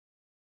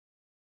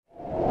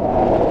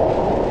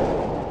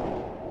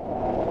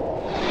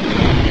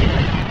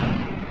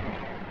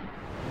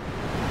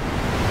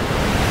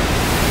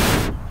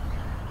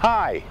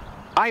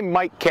I'm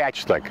Mike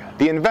Catchlick,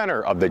 the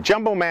inventor of the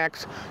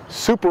JumboMax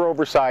super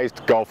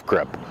oversized golf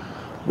grip.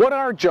 What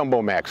are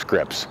JumboMax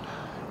grips?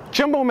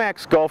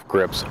 JumboMax golf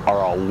grips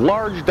are a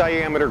large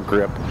diameter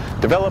grip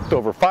developed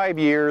over 5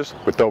 years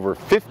with over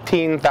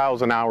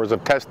 15,000 hours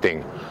of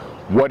testing.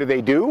 What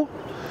do?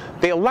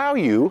 They allow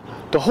you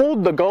to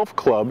hold the golf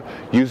club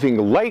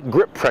using light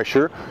grip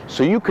pressure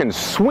so you can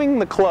swing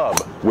the club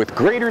with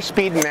greater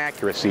speed and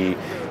accuracy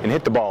and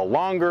hit the ball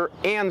longer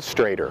and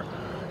straighter.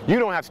 You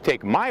don't have to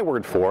take my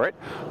word for it.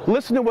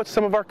 Listen to what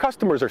some of our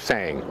customers are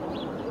saying.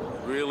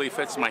 It really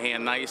fits my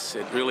hand nice.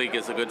 It really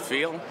gives a good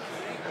feel,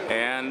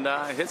 and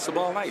it hits the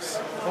ball nice.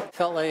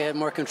 Felt like I had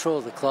more control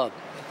of the club.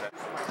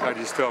 I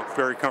just felt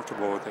very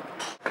comfortable with it.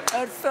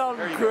 It felt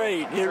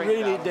great. It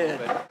really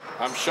did.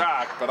 I'm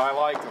shocked, but I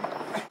like them.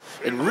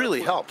 It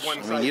really helps. I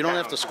mean, you don't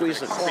have to squeeze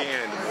the club.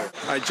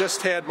 I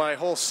just had my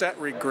whole set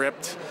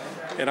re-gripped,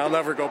 and I'll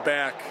never go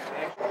back.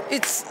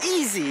 It's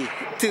easy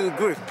to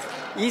grip.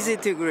 Easy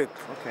to grip.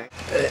 Okay.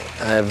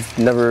 I've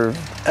never,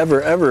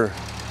 ever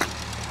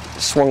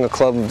swung a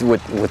club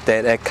with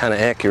that kind of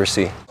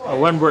accuracy.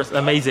 One word,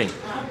 amazing.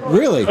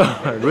 Really?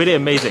 Really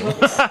amazing.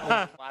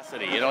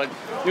 Velocity, you know,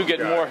 you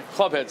get more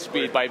club head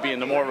speed by being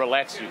the more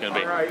relaxed you can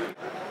be.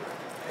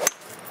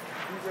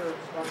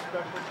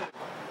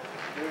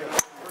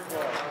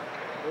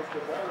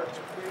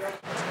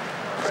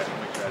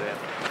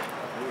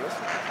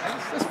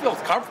 This feels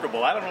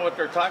comfortable. I don't know what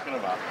they're talking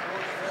about.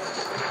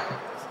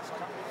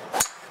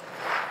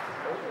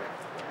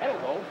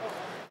 Hello.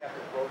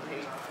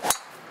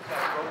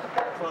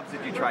 What clubs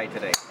did you try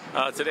today?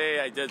 Today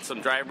I did some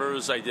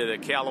drivers. I did a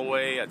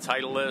Callaway, a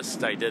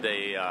Titleist. I did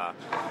a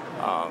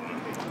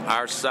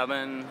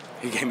R7.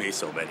 He gave me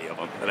so many of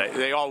them. But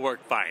they all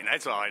worked fine.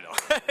 That's all I know.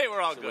 They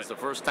were all good. It was the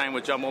first time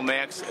with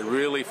JumboMax. It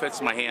really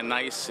fits my hand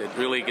nice. It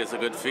really gives a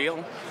good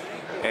feel.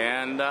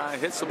 And it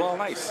hits the ball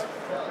nice.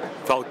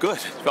 Felt good.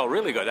 Felt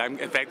really good.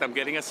 In fact, I'm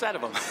getting a set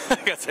of them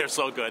because they're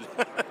so good.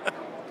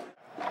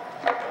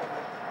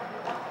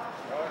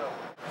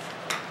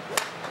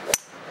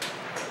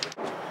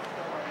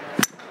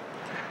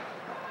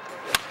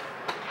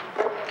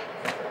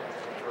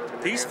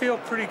 These feel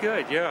pretty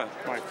good, yeah.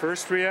 My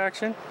first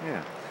reaction?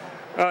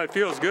 Yeah. It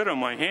feels good on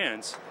my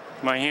hands.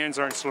 My hands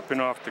aren't slipping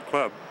off the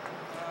club.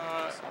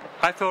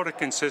 I felt a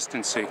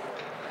consistency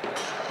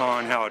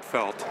on how it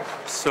felt.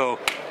 So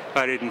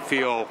I didn't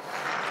feel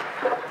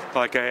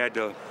like I had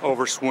to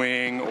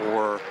overswing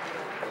or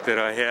that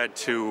I had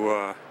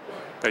to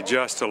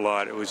adjust a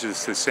lot. It was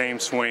just the same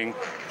swing,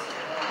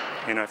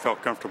 and I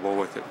felt comfortable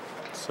with it.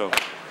 So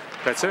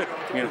that's it.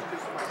 You know,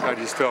 I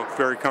just felt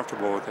very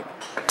comfortable with it.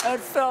 It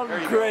felt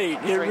great.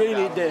 It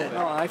really did.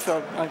 No, I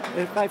felt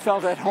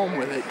at home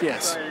with it.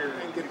 Yes.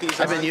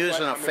 I've been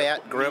using a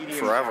fat grip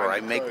forever. I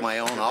make my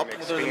own up.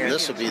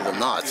 This would be the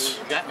nuts.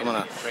 I'm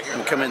gonna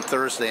come in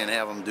Thursday and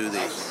have them do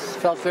these.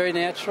 Felt very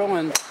natural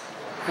and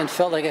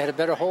felt like I had a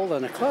better hold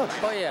on the club.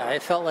 Oh yeah, I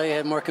felt like I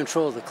had more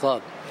control of the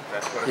club.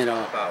 You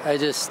know, I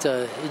just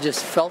you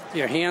just felt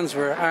your hands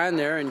were on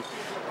there and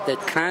that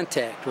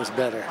contact was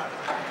better.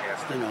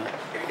 You know.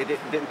 It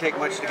didn't take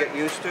much to get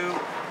used to?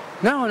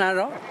 No, not at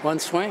all. One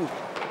swing.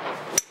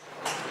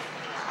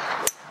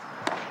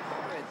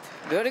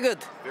 Very good.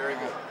 Very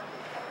good.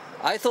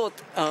 I thought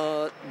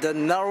the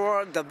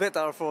narrower the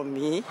better for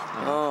me,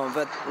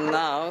 but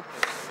now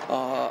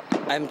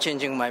I'm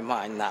changing my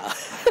mind now.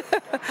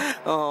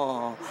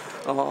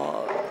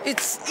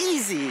 It's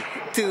easy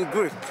to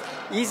grip.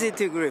 Easy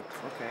to grip.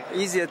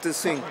 Okay. Easier to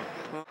swing.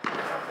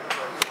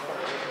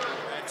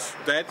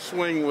 That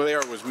swing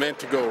there was meant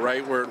to go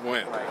right where it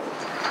went.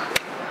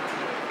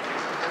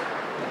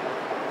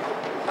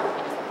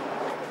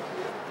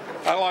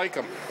 I like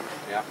them.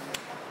 Yeah.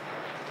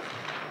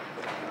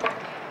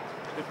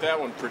 Hit that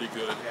one pretty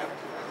good. Yeah.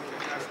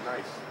 That's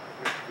nice.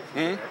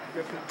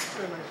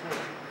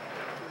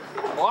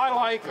 Well, I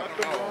like them.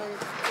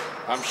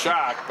 I'm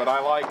shocked, but I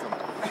like them.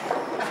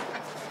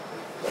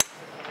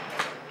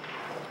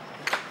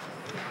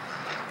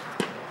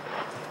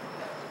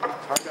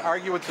 It's hard to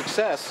argue with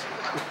success.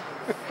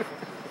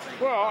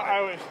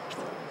 Well,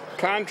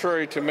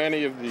 contrary to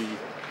many of the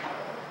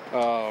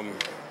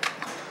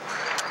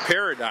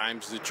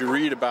paradigms that you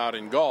read about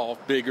in golf,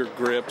 bigger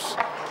grips,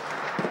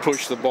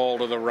 push the ball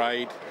to the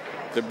right.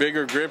 The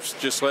bigger grips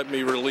just let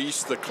me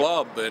release the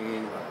club,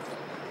 and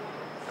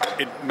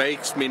it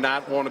makes me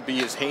not want to be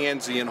as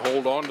handsy and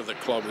hold on to the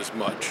club as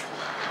much,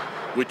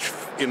 which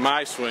in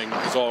my swing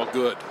is all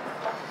good.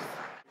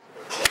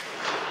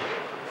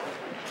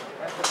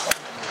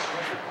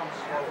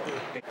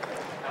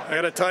 I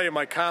gotta tell you,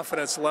 my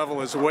confidence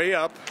level is way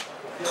up.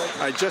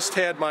 I just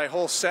had my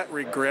whole set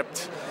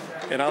re-gripped,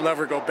 and I'll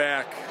never go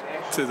back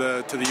to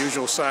the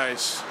usual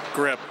size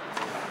grip.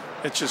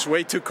 It's just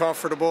way too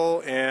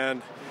comfortable,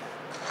 and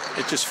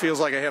it just feels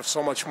like I have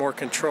so much more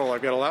control.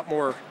 I've got a lot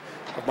more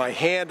of my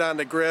hand on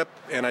the grip,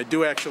 and I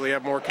do actually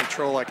have more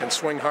control. I can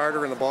swing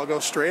harder and the ball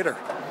goes straighter.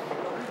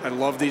 I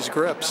love these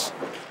grips.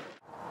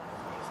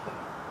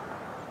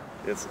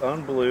 It's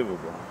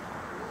unbelievable.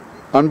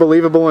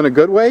 Unbelievable in a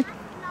good way?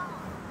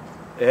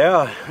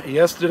 Yeah,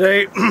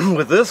 yesterday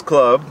with this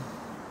club,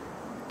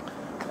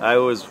 I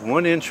was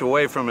 1 inch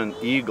away from an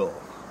eagle.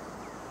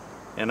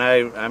 And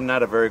I'm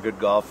not a very good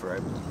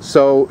golfer.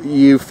 So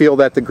you feel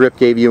that the grip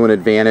gave you an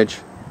advantage?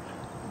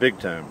 Big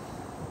time.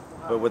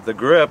 But with the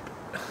grip,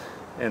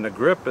 and the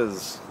grip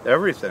is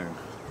everything.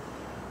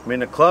 I mean,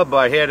 the club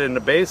I had in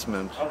the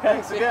basement.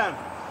 Thanks again.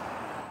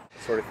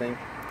 Sort of thing?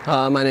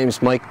 My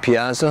name's Mike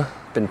Piazza.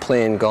 Been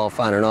playing golf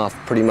on and off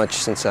pretty much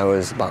since I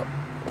was about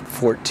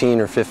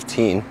 14 or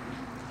 15.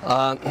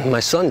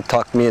 My son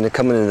talked me into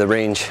coming to the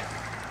range.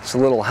 It's a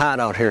little hot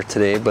out here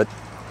today, but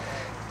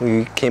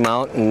we came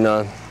out and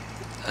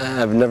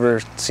I've never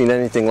seen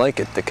anything like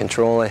it. The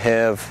control I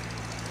have,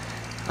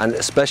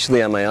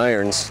 especially on my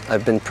irons,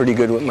 I've been pretty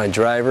good with my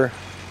driver,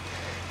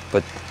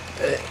 but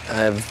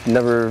I've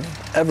never,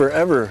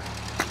 ever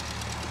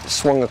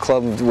swung a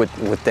club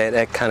with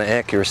that kind of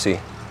accuracy.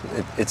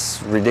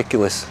 It's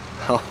ridiculous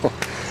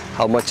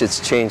how much it's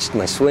changed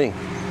my swing.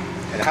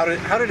 And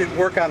how did it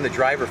work on the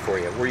driver for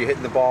you? Were you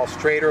hitting the ball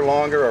straighter,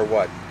 longer, or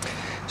what?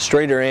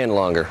 Straighter and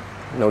longer,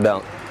 no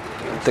doubt.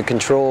 The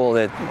control,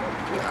 that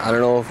I don't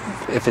know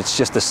if it's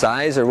just the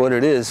size or what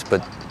it is,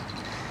 but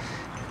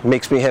it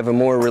makes me have a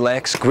more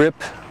relaxed grip,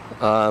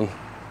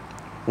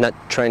 not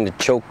trying to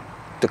choke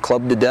the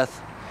club to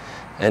death,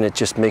 and it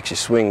just makes you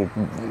swing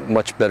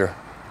much better,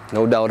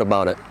 no doubt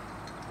about it.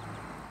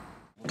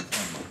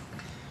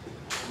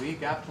 We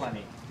got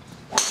plenty.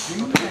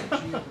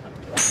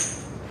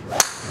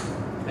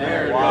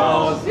 There it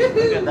goes. Look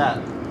at that.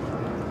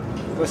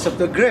 What's up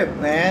the grip,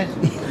 man?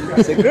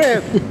 It's the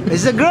grip.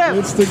 It's the grip.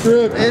 It's the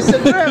grip. It's the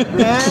grip,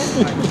 man.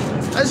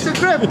 That's the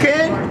grip,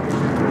 kid.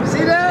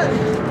 See that?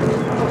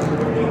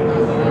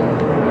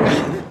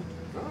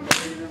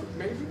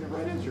 Maybe the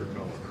red is your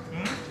color.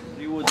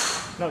 You would.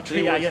 No,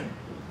 3 iron.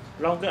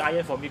 Longer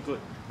iron for me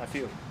good, I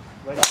feel.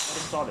 Very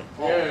solid.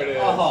 There it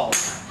is. Oh.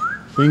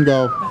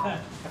 Bingo. I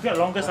feel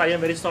longest iron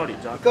very solid,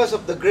 John. Because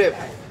of the grip.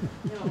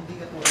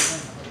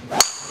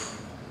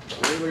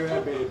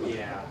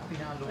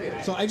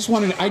 So I just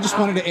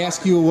wanted to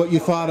ask you what you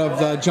thought of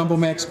the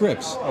JumboMax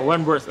grips.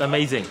 One word,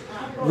 amazing.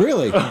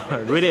 Really?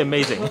 Really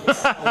amazing.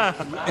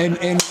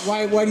 And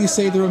why do you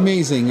say they're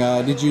amazing?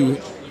 Did you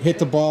hit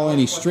the ball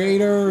any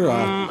straighter?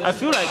 I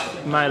feel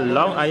like my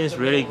long iron is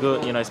really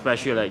good, you know,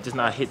 especially like just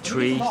now I hit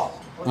trees,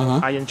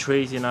 iron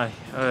trees, you know,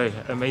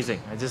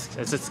 amazing. I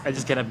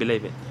just cannot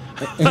believe it.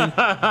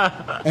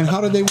 And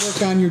how did they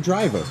work on your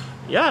driver?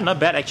 Yeah, not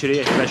bad actually,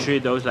 especially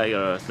those like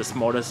the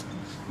smallest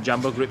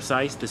jumbo grip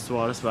size, the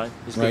smallest one.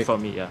 It's good for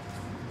me, yeah.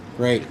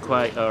 Great.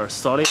 Quite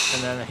solid,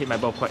 and then I hit my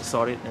ball quite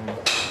solid.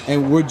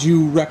 And would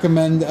you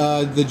recommend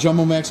the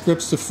JumboMax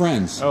grips to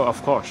friends? Oh,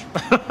 of course.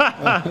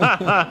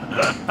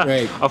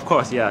 Great. Of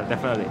course, yeah,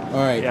 definitely.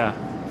 All right. Yeah.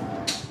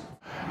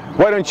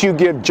 Why don't you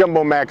give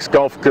JumboMax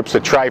golf grips a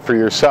try for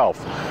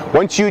yourself?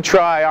 Once you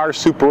try our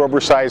super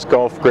oversized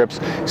golf grips,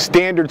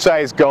 standard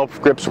size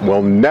golf grips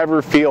will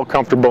never feel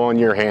comfortable in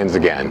your hands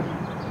again.